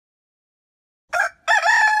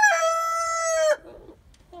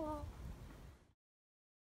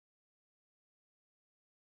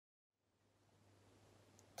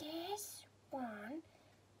one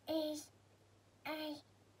is a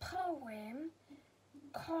poem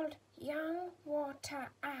called Young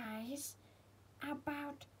Water Eyes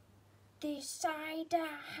about the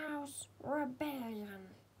Ciderhouse Rebellion.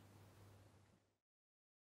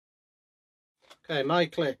 Okay, my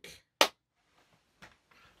click.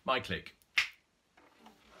 My click.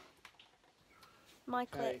 My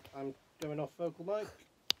click. Okay, I'm going off vocal mic.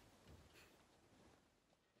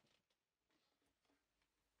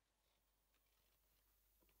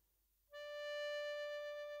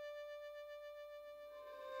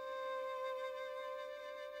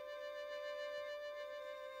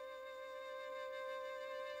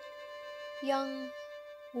 Young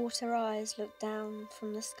water eyes look down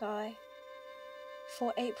from the sky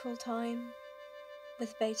for April time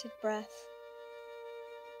with bated breath.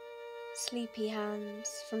 Sleepy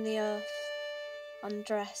hands from the earth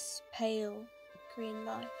undress pale green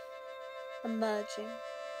life emerging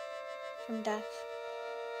from death.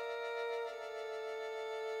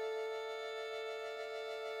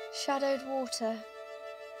 Shadowed water,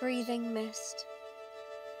 breathing mist,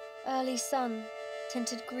 early sun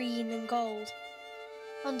tinted green and gold.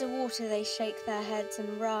 Underwater they shake their heads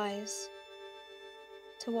and rise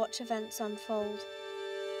to watch events unfold.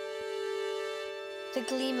 The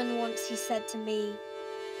gleeman once he said to me,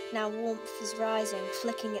 now warmth is rising,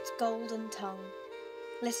 flicking its golden tongue.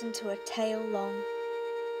 Listen to a tale long,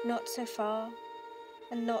 not so far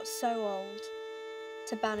and not so old,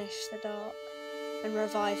 to banish the dark and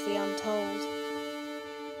revive the untold.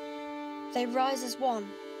 They rise as one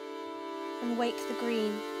and wake the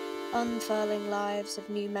green, unfurling lives of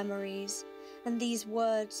new memories, and these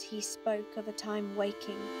words he spoke of a time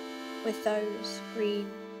waking with those green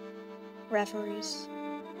reveries.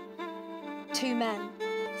 Two men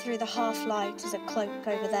threw the half-light as a cloak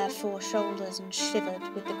over their four shoulders and shivered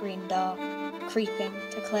with the green dark, creeping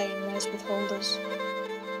to claim those withholders.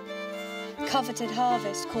 Coveted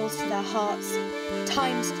harvest calls to their hearts.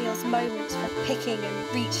 Time steals moments for picking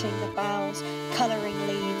and reaching the boughs, colouring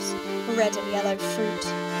leaves, red and yellow fruit.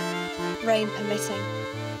 Rain permitting,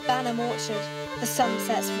 Banham Orchard, the sun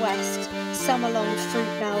sets west. Summer-long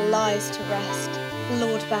fruit now lies to rest.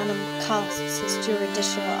 Lord Banham casts his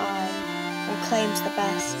judicial eye and claims the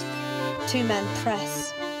best. Two men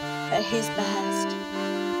press at his behest.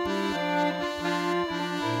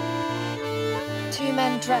 Two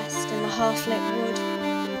men dressed in the half-lit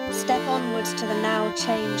wood step onwards to the now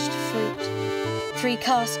changed fruit. 3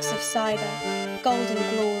 casks of cider, golden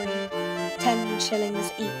glory, 10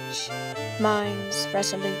 shillings each, minds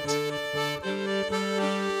resolute.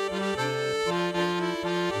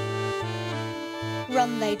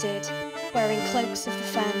 Run they did, wearing cloaks of the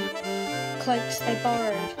fen, cloaks they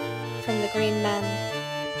borrowed from the green men,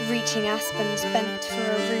 reaching aspens bent for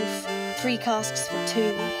a roof, 3 casks for 2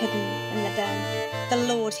 hidden in the den.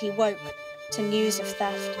 The Lord he woke to news of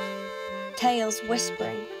theft, tales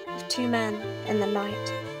whispering of 2 men in the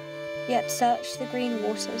night, yet searched the green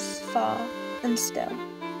waters far and still,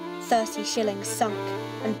 30 shillings sunk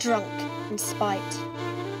and drunk in spite.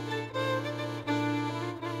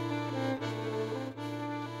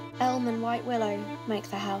 Elm and white willow make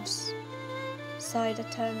the house. Cider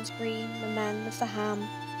turns green the men of the ham,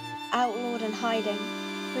 outlawed and hiding,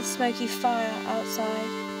 with smoky fire outside.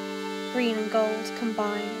 Green and gold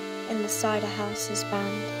combine in the Ciderhouse's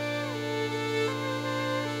band.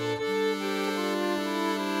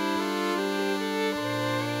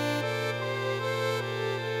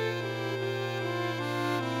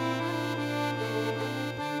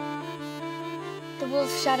 The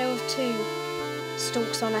wolf shadow of 2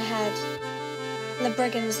 stalks on ahead. The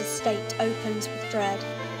brigand's estate opens with dread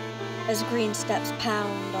as green steps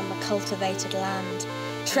pound on the cultivated land.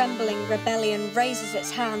 Trembling rebellion raises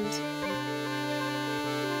its hand.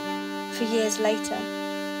 For years later,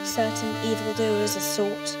 certain evildoers are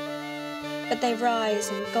sought, but they rise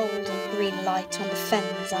in gold and green light on the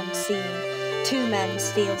fens unseen. 2 men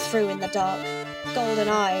steal through in the dark, golden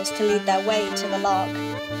eyes to lead their way to the lark.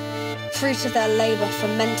 Fruit of their labour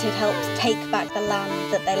fermented helps take back the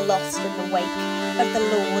land that they lost in the wake of the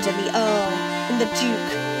Lord and the Earl and the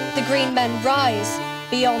Duke. The green men rise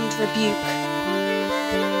beyond rebuke.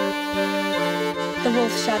 The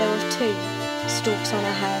wolf shadow of 2 stalks on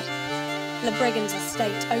ahead. The brigand's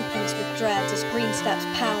estate opens with dread as green steps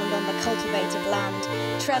pound on the cultivated land.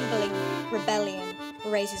 Trembling rebellion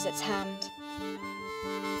raises its hand.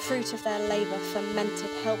 Fruit of their labour fermented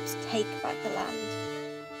helps take back the land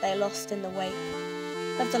they lost in the wake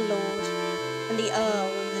of the Lord and the Earl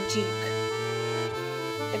and the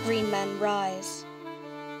Duke. The green men rise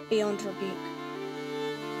beyond rebuke.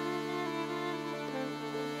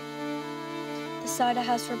 The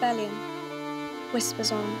Ciderhouse Rebellion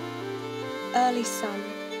whispers on. Early sun,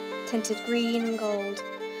 tinted green and gold,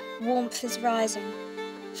 warmth is rising,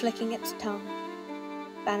 flicking its tongue.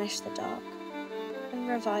 Banish the dark and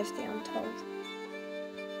revive the untold.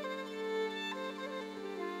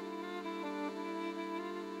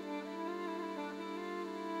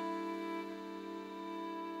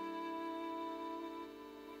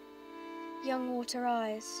 Young water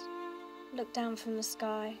eyes look down from the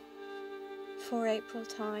sky, for April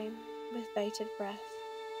time with bated breath.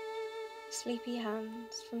 Sleepy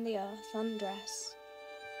hands from the earth undress,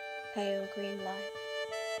 pale green life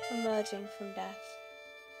emerging from death.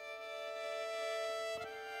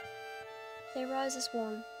 They rise as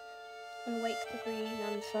one and wake the green,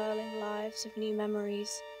 unfurling lives of new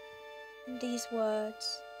memories. In these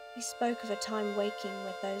words, he spoke of a time waking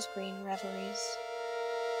with those green reveries.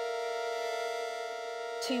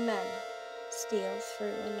 Two men steal through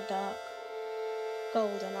in the dark,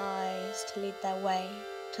 golden eyes to lead their way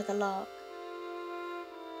to the lark.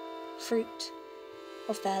 Fruit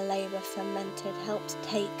of their labour fermented helped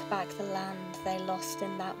take back the land they lost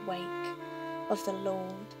in that wake of the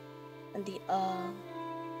Lord and the Earl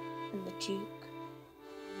and the Duke.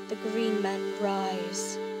 The green men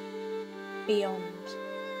rise beyond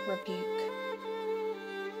rebuke.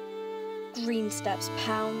 Green steps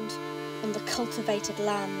pound on the cultivated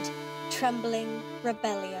land, trembling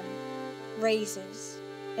rebellion raises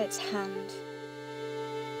its hand.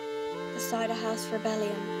 The Ciderhouse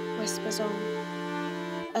Rebellion whispers on.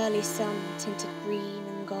 Early sun tinted green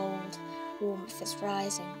and gold, warmth is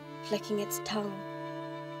rising, flicking its tongue.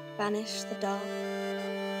 Banish the dark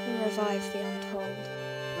and revive the untold.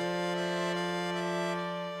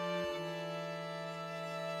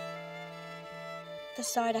 The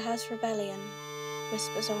Ciderhouse Rebellion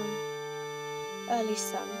whispers on. Early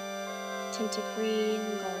sun, tinted green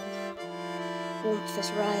and gold, warmth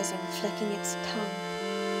is rising, flicking its tongue.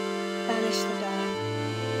 Banish the dark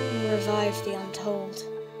and revive the untold.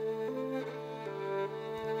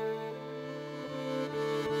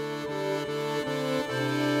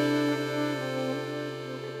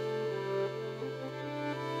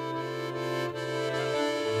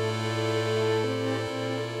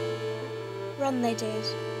 Run they did,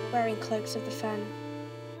 wearing cloaks of the fen,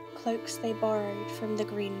 cloaks they borrowed from the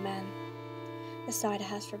green men. The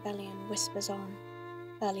Ciderhouse Rebellion whispers on.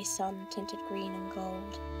 Early sun tinted green and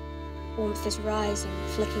gold, warmth is rising,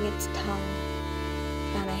 flicking its tongue.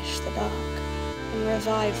 Banish the dark and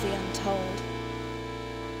revive the untold.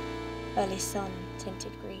 Early sun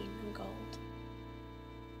tinted green and gold.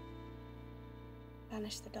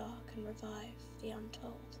 Banish the dark and revive the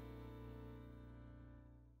untold.